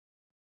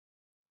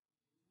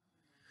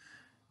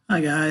Hi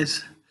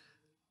guys.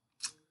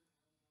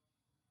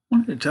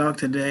 Wanted to talk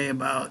today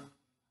about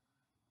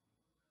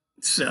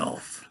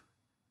self,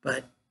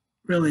 but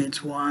really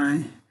it's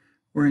why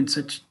we're in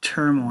such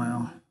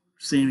turmoil,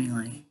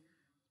 seemingly,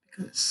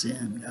 because of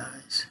sin,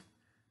 guys.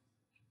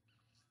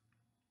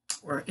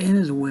 We're in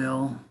his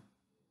will,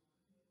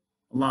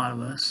 a lot of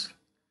us,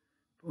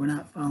 but we're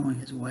not following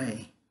his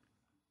way.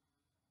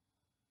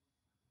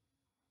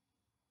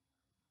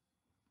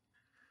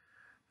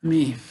 Let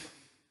me,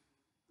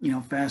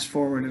 fast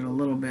forward it a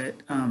little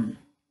bit. I'm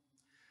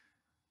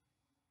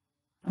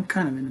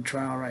kind of in the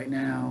trial right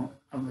now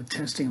of a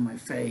testing of my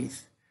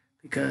faith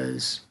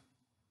because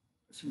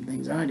some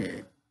things I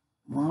did.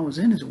 Well, I was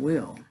in his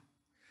will,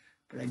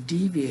 but I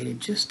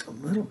deviated just a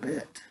little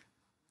bit,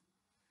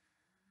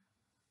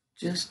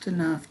 just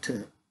enough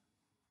to,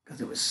 because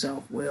it was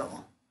self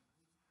will.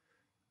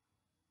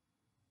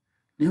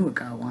 Knew what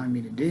God wanted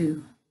me to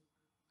do.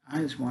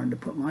 I just wanted to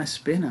put my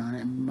spin on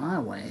it my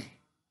way.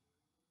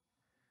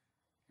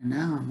 And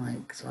now I'm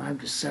like, so I have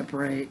to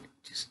separate,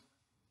 just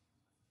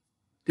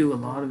do a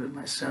lot of it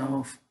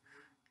myself.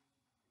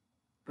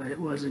 But it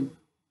wasn't,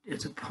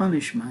 it's a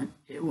punishment.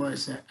 It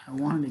was that I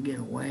wanted to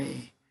get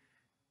away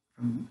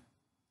from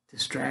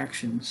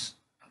distractions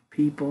of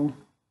people,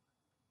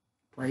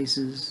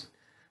 places,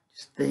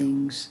 just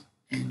things,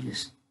 and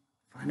just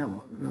find out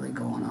what was really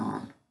going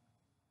on.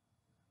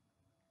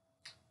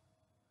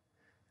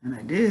 And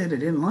I did. I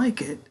didn't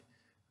like it,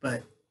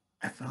 but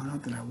I found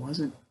out that I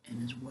wasn't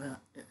in his way.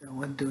 I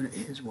wasn't doing it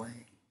his way.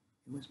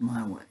 It was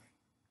my way.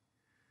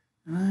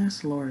 And I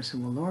asked the Lord, I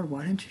said, well, Lord,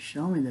 why didn't you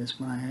show me this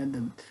when I had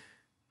the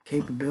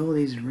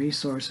capabilities and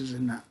resources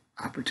and the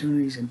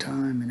opportunities and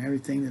time and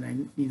everything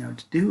that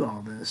to do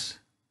all this?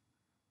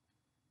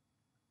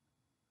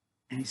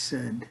 And he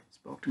said,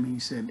 spoke to me, he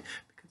said,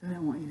 because I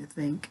didn't want you to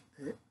think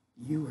that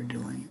you were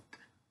doing it.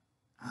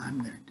 I'm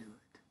going to do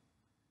it.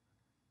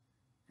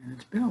 And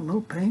it's been a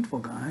little painful,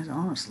 guys,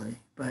 honestly,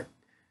 but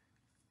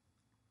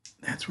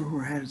that's where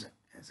we're at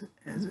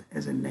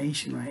as a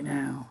nation right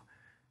now,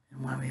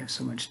 and why we have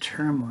so much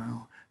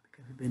turmoil,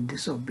 because we've been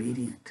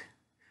disobedient.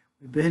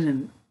 We've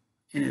been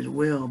in his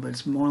will, but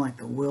it's more like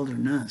the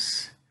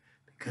wilderness,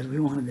 because we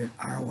wanted it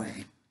our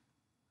way.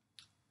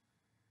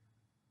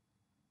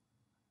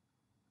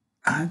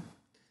 I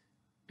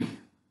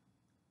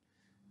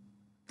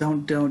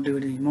don't do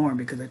it anymore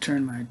because I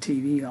turned my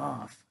TV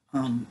off.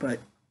 But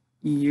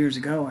years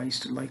ago, I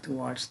used to like to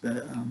watch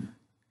the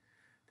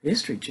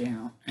History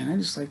Channel, and I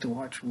just like to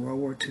watch World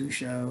War II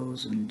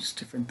shows and just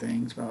different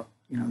things about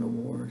the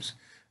wars,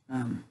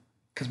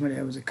 because my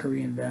dad was a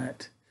Korean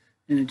vet,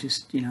 and it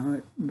just it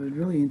was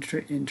really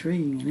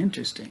intriguing and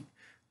interesting.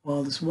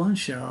 Well, this one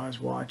show I was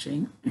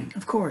watching,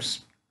 of course,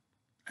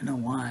 I know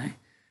why,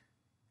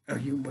 or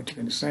what you're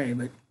going to say,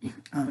 but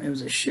it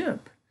was a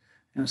ship,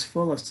 and it was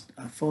full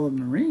of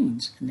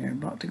Marines, and they're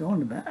about to go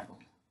into battle.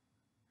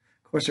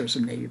 Of course, there was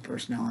some Navy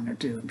personnel in there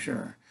too, I'm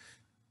sure,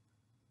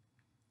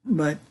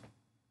 but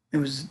it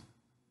was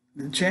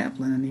the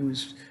chaplain, and he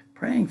was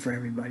praying for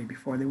everybody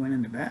before they went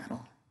into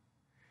battle.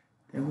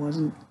 There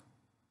wasn't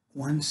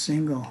one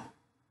single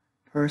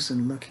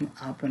person looking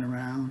up and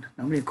around.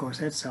 Nobody, of course,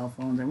 had cell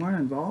phones. They weren't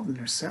involved in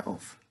their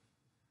self.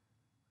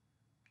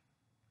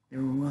 They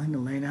were willing to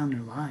lay down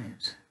their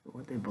lives for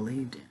what they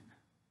believed in.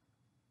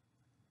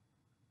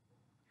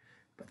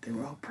 But they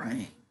were all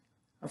praying.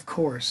 Of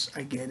course,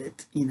 I get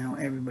it.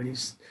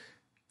 Everybody's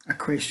a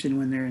Christian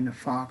when they're in the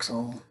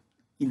foxhole,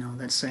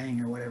 that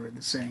saying or whatever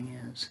the saying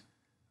is.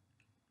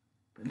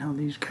 But no,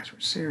 these guys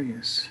were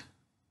serious,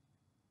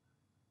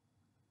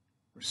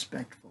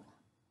 respectful.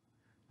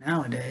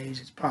 Nowadays,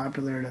 it's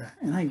popular to,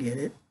 and I get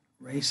it,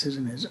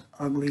 racism is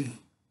ugly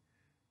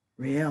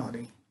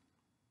reality.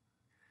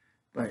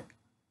 But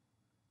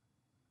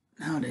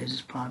nowadays,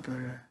 it's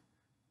popular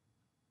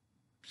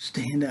to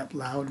stand up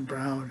loud and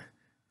proud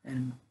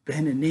and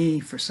bend a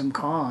knee for some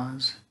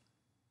cause.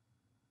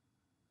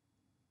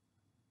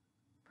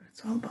 But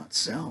it's all about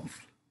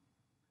self.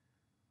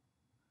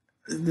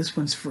 This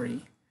one's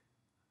free.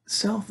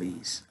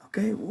 Selfies.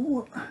 Okay,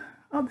 well,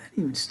 how'd that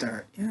even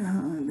start?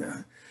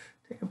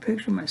 Take a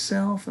picture of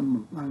myself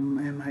and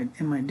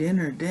my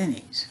dinner at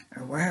Denny's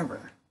or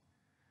wherever.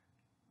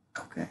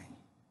 Okay.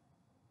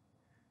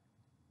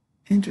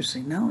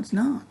 Interesting. No, it's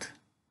not.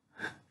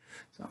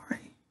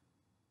 Sorry.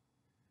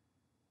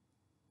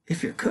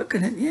 If you're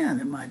cooking it, yeah,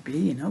 there might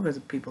be, because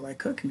people like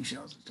cooking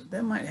shows and stuff.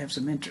 That might have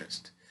some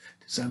interest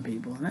to some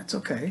people, and that's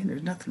okay.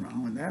 There's nothing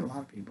wrong with that. A lot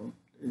of people,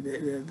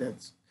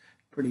 that's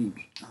pretty,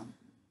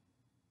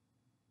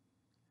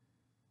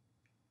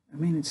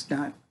 it's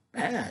not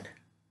bad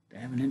to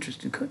have an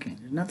interest in cooking.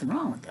 There's nothing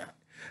wrong with that.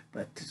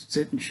 But to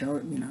sit and show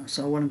it,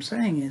 So what I'm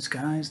saying is,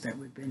 guys, that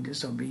we've been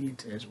disobedient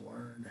to his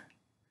word,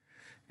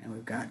 and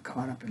we've got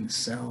caught up in the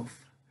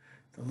self.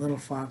 The little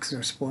foxes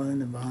are spoiling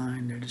the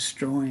vine. They're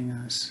destroying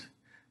us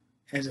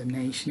as a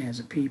nation, as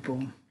a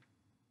people.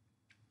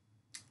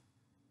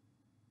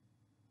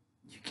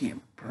 You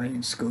can't pray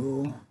in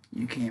school.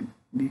 You can't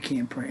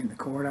pray in the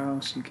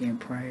courthouse. You can't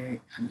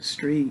pray on the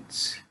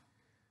streets.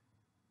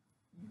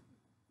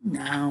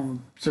 Now,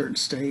 certain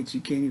states,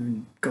 you can't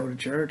even go to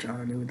church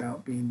hardly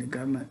without being the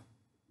government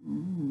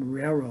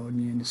railroading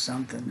you into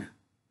something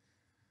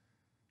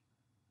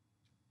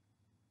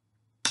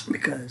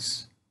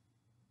because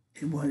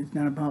it's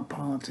not about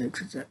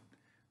politics. It's that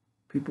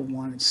people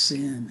wanted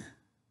sin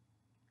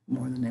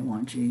more than they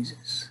want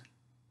Jesus.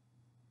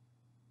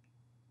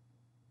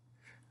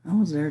 I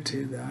was there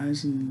too,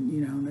 guys,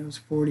 and that was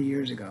 40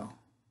 years ago.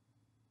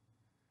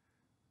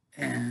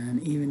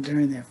 And even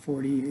during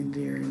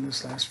during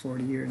this last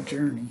 40-year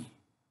journey,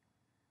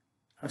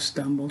 I've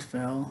stumbled,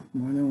 fell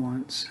more than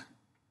once,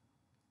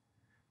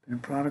 been a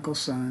prodigal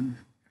son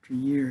after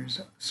years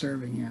of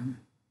serving him,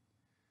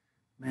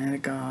 mad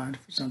at God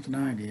for something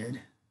I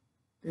did.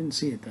 Didn't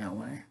see it that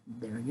way.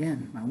 There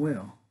again, my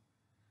will.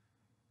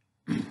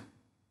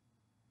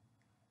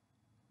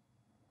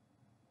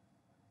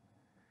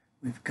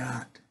 We've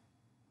got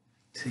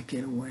to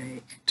get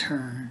away and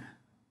turn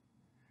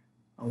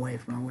away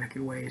from our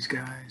wicked ways,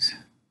 guys,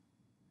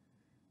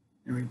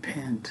 and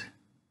repent,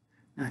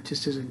 not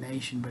just as a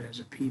nation, but as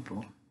a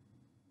people.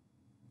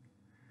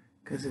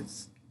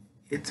 Because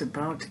it's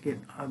about to get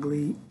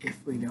ugly if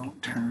we don't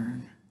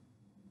turn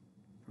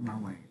from our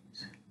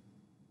ways.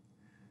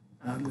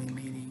 Ugly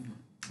meaning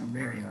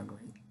very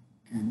ugly,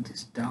 and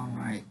just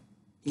downright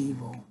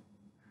evil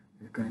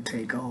is going to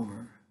take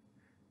over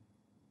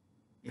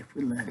if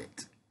we let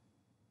it.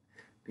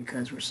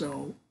 Because we're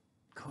so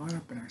caught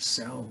up in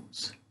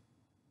ourselves.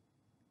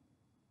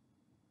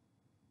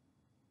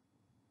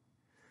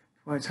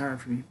 That's why it's hard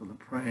for people to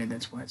pray.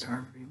 That's why it's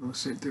hard for people to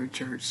sit through a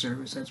church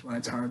service. That's why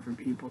it's hard for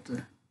people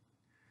to,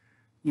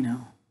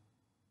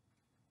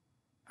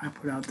 I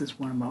put out this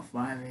one about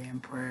 5 a.m.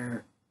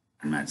 prayer.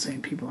 I'm not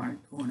saying people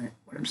aren't doing it.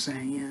 What I'm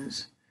saying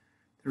is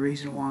the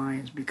reason why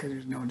is because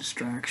there's no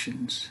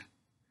distractions.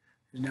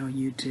 There's no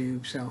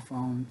YouTube, cell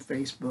phone,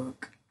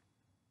 Facebook,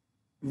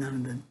 none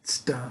of the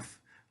stuff.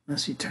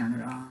 Unless you turn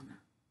it on,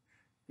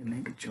 you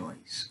make a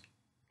choice.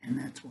 And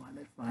that's why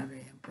that 5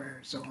 a.m. prayer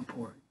is so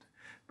important.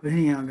 But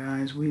anyhow,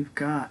 guys, we've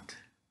got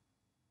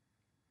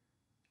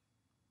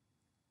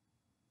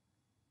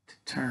to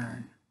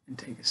turn and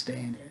take a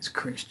stand as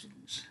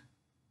Christians,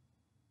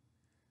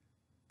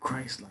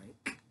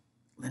 Christ-like,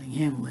 letting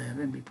him live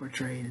and be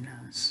portrayed in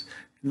us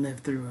and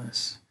live through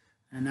us,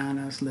 and not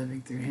us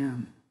living through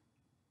him.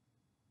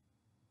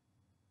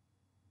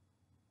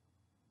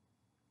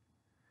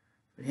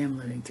 But him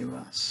living through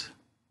us.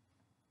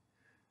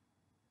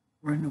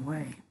 We're in the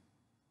way.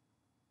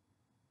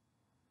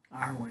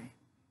 Our way.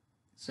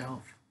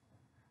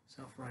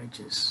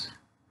 Self-righteous.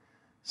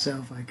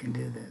 I can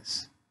do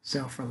this.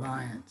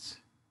 Self-reliance.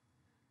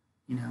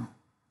 Man,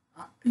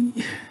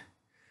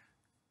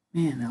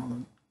 all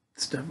the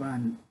stuff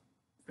on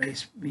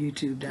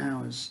YouTube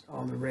now is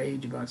all the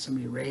rage about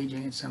somebody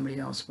raging at somebody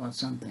else about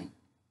something.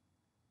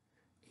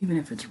 Even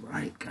if it's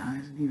right,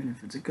 guys, and even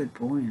if it's a good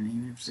point, and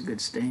even if it's a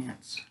good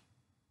stance.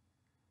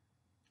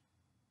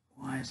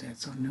 Why is that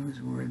so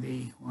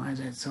newsworthy? Why is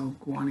that so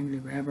wanting to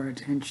grab our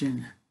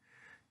attention?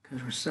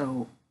 Because we're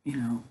so,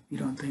 you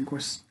don't think we're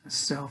a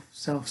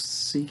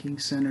self-seeking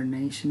centered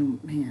nation?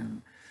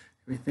 Man,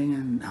 everything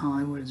in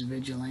Hollywood is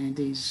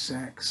vigilantes,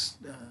 sex,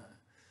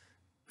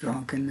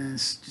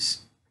 drunkenness,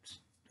 just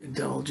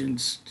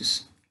indulgence,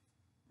 just...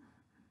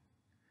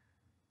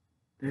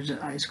 There's an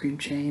ice cream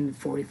chain,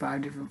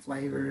 45 different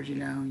flavors, you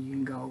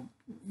can go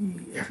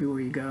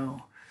everywhere you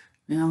go.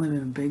 Man, I live in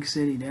a big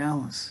city,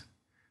 Dallas.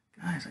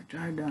 Guys, I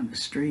drive down the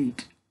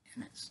street,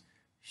 and it's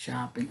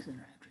shopping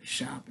center after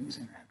shopping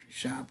center after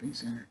shopping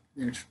center.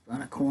 There's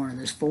on a corner,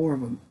 there's 4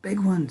 of them, big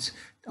ones,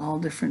 all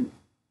different,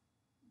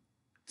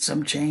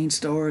 some chain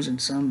stores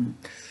and some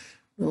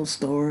little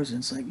stores. And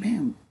it's like,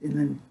 man, and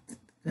then the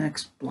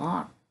next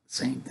block,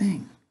 same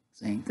thing.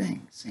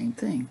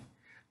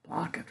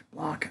 Block after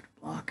block after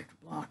block after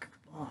block after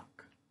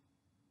block.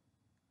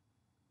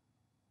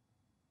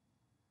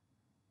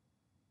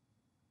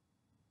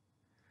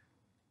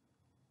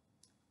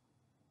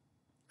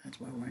 That's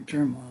why we're in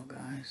turmoil,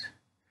 guys.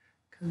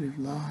 Because we've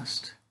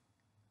lost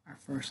our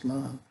first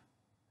love.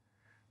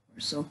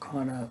 We're so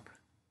caught up.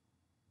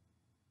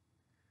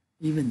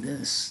 Even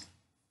this,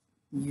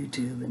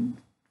 YouTube and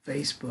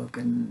Facebook,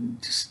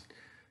 and just,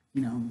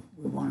 we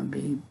want to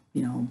be,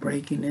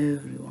 breaking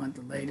news. We want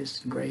the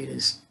latest and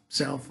greatest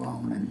cell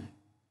phone. And,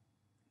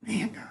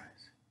 man, guys.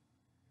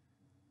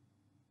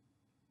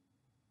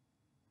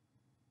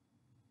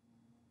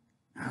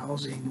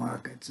 Housing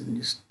markets and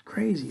just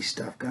crazy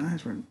stuff,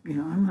 guys.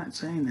 I'm not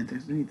saying that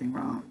there's anything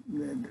wrong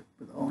with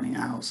owning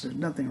a house. There's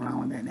nothing wrong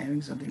with that and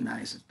having something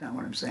nice. That's not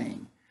what I'm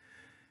saying.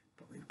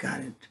 But we've got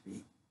it to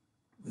be,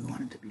 we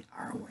want it to be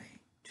our way.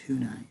 Too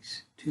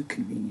nice, too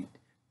convenient,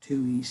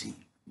 too easy.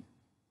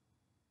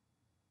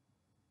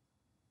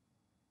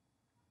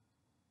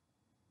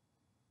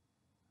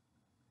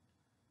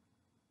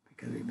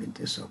 Because we've been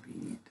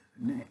disobedient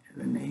to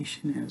the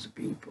nation and as a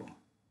people.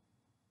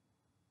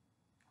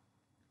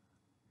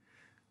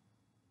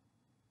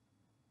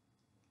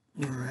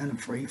 We're in a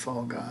free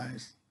fall,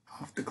 guys,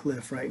 off the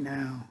cliff right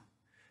now,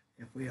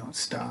 if we don't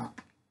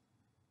stop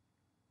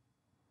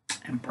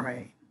and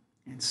pray.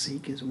 and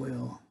seek His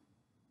will.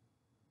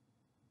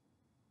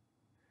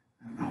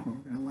 I don't know where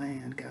we're going to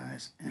land,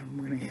 guys, and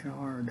we're going to hit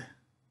hard.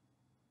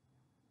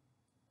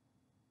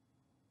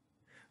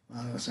 A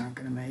lot of us aren't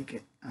going to make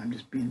it. I'm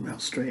just being real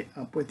straight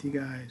up with you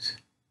guys.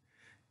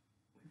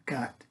 We've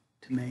got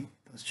to make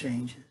those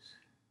changes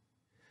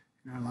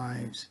in our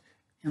lives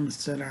and let's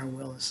set our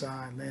will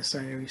aside. Lay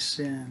aside every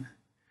sin.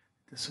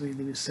 The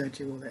sweetly beset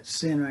you. Well, that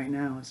sin right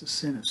now is the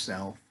sin of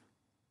self.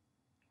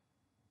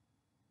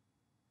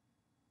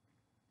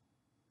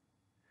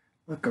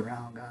 Look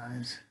around,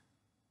 guys.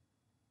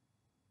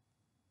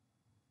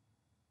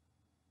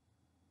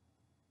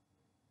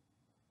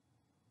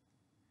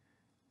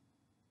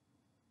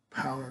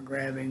 Power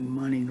grabbing,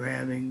 money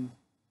grabbing,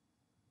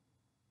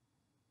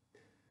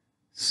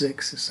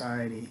 sick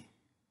society.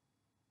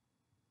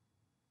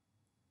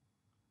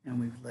 And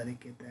we've let it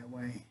get that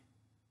way.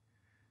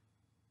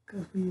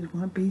 Because we just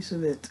want a piece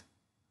of it.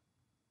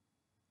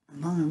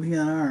 As long as we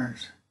got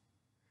ours.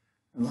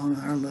 As long as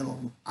our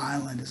little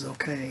island is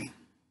okay.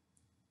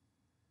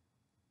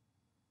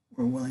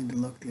 We're willing to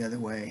look the other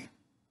way.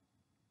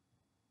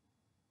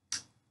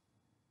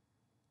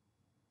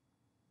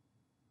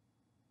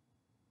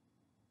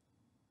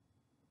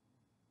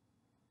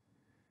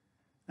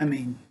 I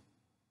mean,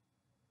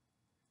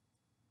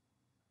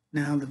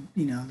 now the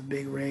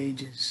big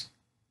rage is,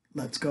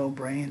 let's go,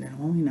 Brandon.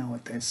 Well, we know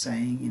what that's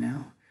saying,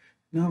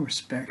 No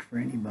respect for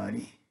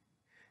anybody.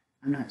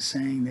 I'm not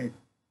saying that,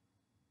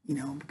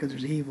 because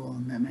there's evil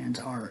in that man's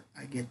heart.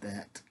 I get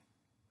that.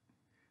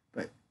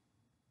 But,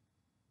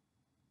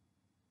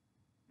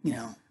 you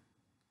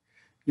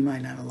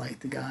might not have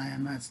liked the guy.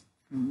 I'm not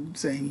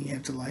saying you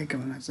have to like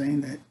him. I'm not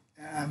saying that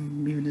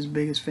I'm even his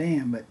biggest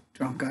fan, but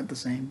drunk got the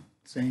same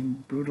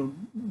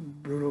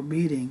brutal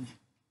beating.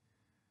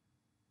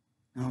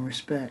 No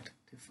respect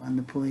to fund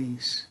the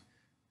police,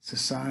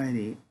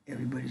 society.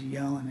 Everybody's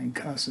yelling and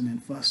cussing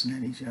and fussing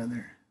at each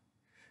other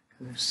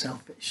because they're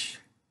selfish.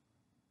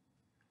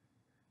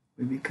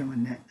 We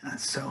become a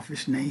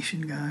selfish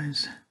nation,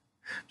 guys.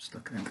 I'm just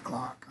looking at the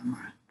clock on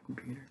my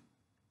computer.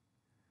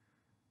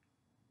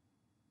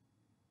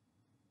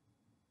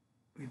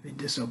 We've been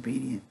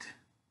disobedient,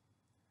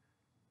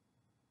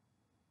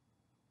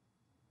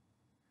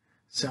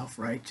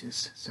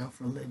 self-righteous,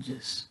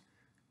 self-religious,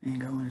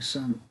 and going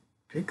to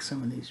pick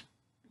some of these,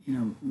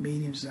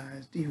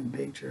 medium-sized, even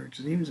big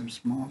churches, even some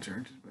small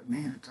churches. But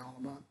man, it's all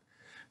about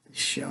the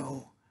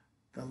show,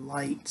 the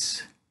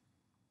lights,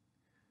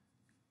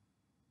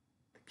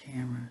 the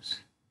cameras.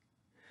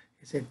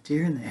 It's that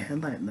deer in the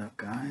headlight look,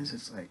 guys.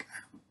 It's like,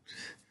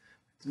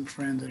 some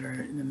friends that are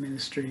in the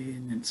ministry,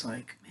 and it's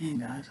like, man,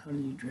 guys, how do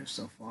you drift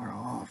so far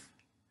off?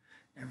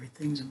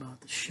 Everything's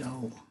about the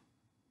show.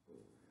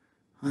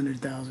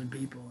 100,000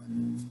 people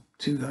and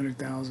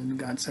 200,000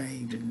 got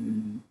saved,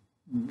 and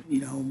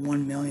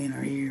 1 million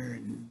are here,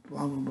 and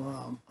blah blah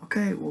blah.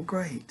 Okay, well,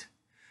 great,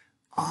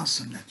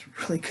 awesome. That's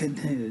really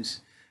good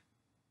news.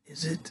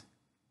 Is it?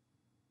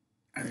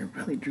 Are they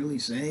really truly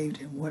saved?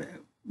 And what?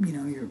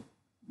 You're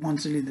one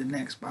city to the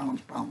next, blah blah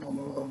blah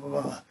blah blah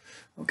blah.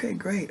 Okay,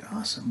 great,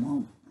 awesome.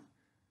 Well,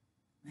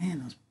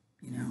 man,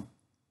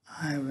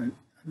 I have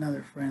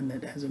another friend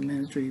that has a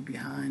ministry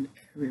behind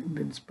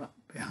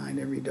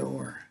every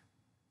door.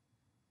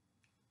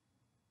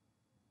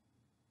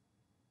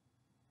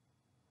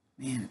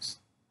 Man, it's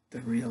the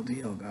real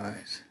deal,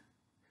 guys.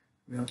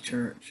 Real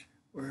church.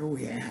 Where are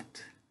we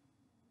at?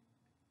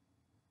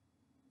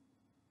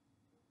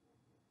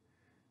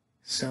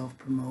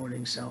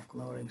 Self-promoting,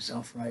 self-gloating,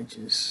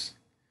 self-righteous.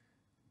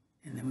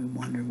 And then we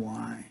wonder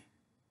why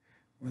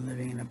we're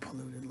living in a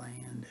polluted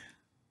land.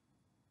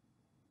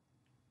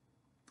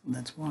 And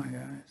that's why,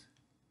 guys.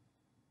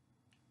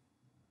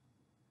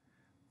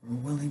 We're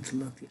willing to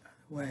look the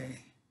other way.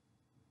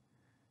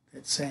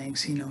 That saying,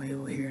 see no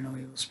evil, hear no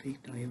evil,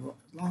 speak no evil,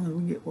 as long as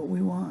we get what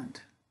we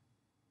want.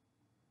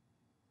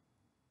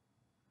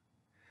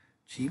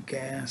 Cheap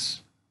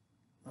gas,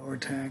 lower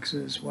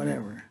taxes,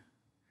 whatever.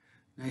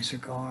 Nicer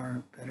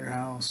car, better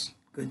house,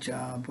 good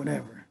job,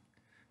 whatever.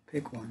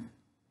 Pick one.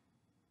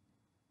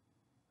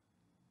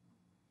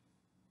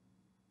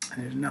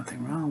 And there's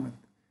nothing wrong with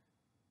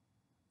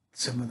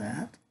some of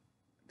that.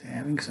 To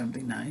having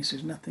something nice,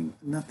 there's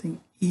nothing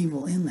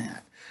evil in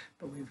that.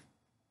 But we've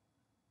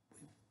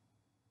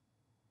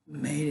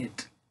made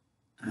it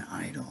an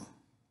idol.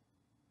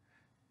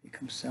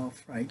 Become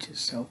self-righteous,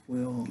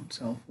 self-willed,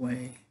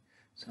 self-way,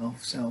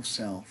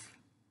 self.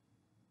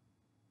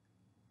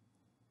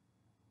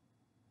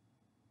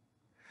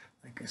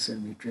 Like I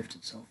said, we've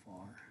drifted so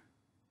far.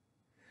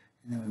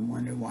 And then we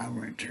wonder why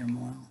we're in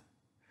turmoil.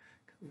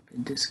 Because we've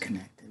been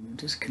disconnected. We've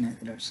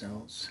disconnected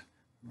ourselves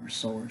from our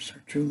source,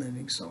 our true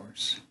living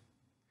source.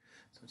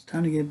 So it's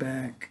time to get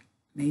back.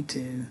 Me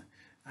too.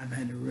 I've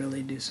had to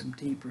really do some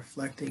deep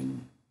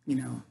reflecting,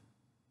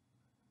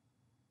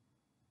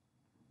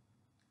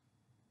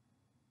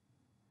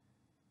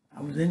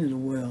 I was into the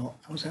will.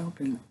 I was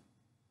helping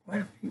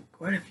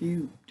quite a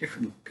few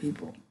different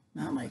people.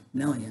 Not like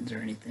millions or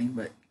anything,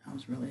 but I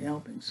was really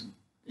helping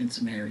in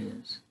some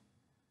areas.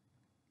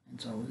 And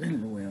so I was into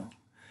the will.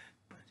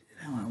 But it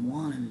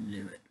wanted to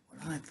do it,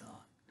 what I thought.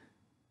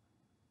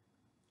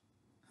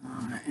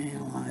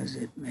 Analyze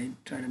it,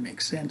 try to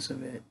make sense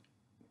of it,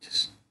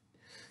 just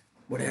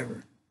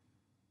whatever.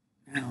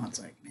 Now it's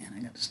like, man,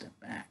 I got to step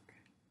back.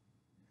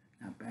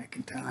 Not back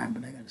in time,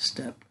 but I got to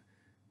step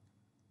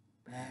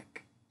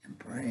back and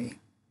pray.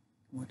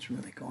 What's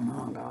really going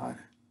on, God?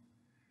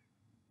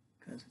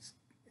 Because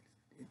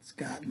it's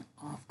gotten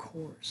off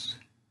course.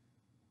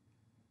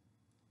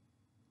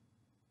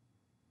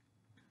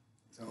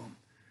 So,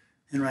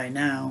 and right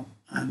now,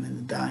 I'm in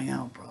the dying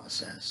out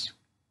process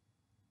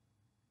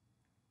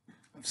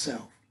of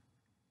self.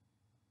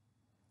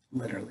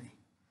 Literally,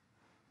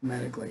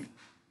 medically.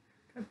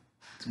 Got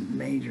some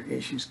major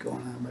issues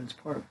going on, but it's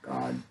part of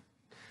God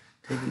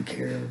taking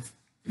care of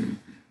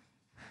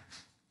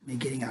me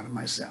getting out of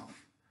myself.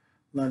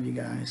 Love you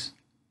guys.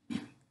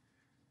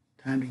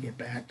 Time to get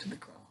back to the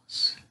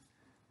cross.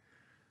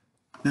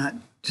 Not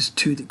just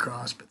to the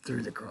cross, but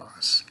through the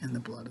cross and the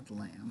blood of the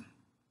Lamb.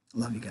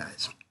 Love you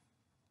guys.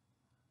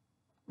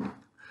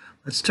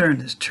 Let's turn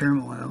this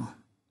turmoil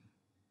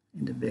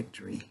into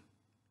victory.